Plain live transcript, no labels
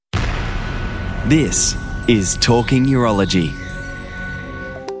This is Talking Urology.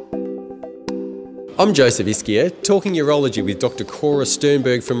 I'm Joseph Ischia, talking urology with Dr. Cora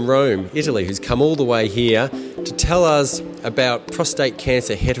Sternberg from Rome, Italy, who's come all the way here to tell us about prostate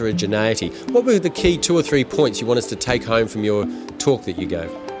cancer heterogeneity. What were the key 2 or 3 points you want us to take home from your talk that you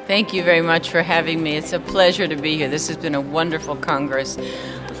gave? Thank you very much for having me. It's a pleasure to be here. This has been a wonderful congress.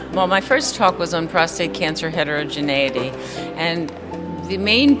 Well, my first talk was on prostate cancer heterogeneity, and the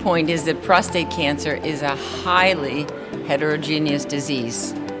main point is that prostate cancer is a highly heterogeneous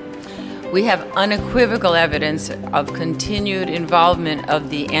disease. We have unequivocal evidence of continued involvement of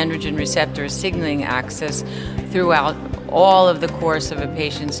the androgen receptor signaling axis throughout all of the course of a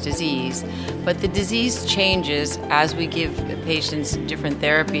patient's disease. But the disease changes as we give patients different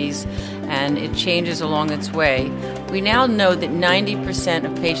therapies, and it changes along its way. We now know that 90%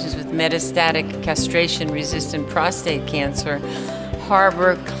 of patients with metastatic castration-resistant prostate cancer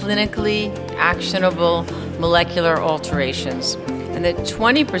harbor clinically actionable molecular alterations, and that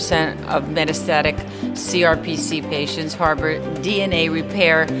 20% of metastatic CRPC patients harbor DNA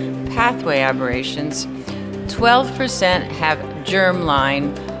repair pathway aberrations. 12% have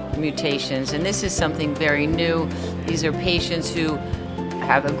germline mutations, and this is something very new. These are patients who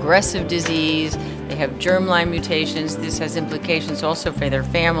have aggressive disease, they have germline mutations. This has implications also for their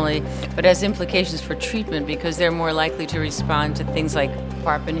family, but has implications for treatment because they're more likely to respond to things like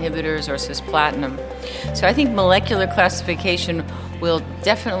PARP inhibitors or cisplatin. So I think molecular classification will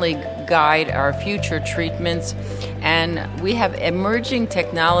definitely guide our future treatments, and we have emerging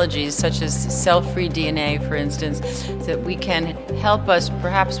technologies such as cell-free DNA, for instance, that we can help us,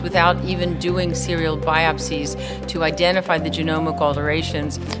 perhaps without even doing serial biopsies, to identify the genomic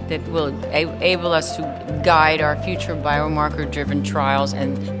alterations that will enable us to guide our future biomarker-driven trials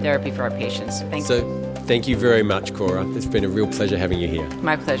and therapy for our patients. Thank you. Thank you very much, Cora. It's been a real pleasure having you here.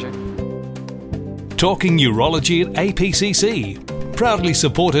 My pleasure. Talking Urology at APCC, proudly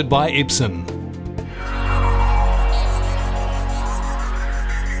supported by Ipsen.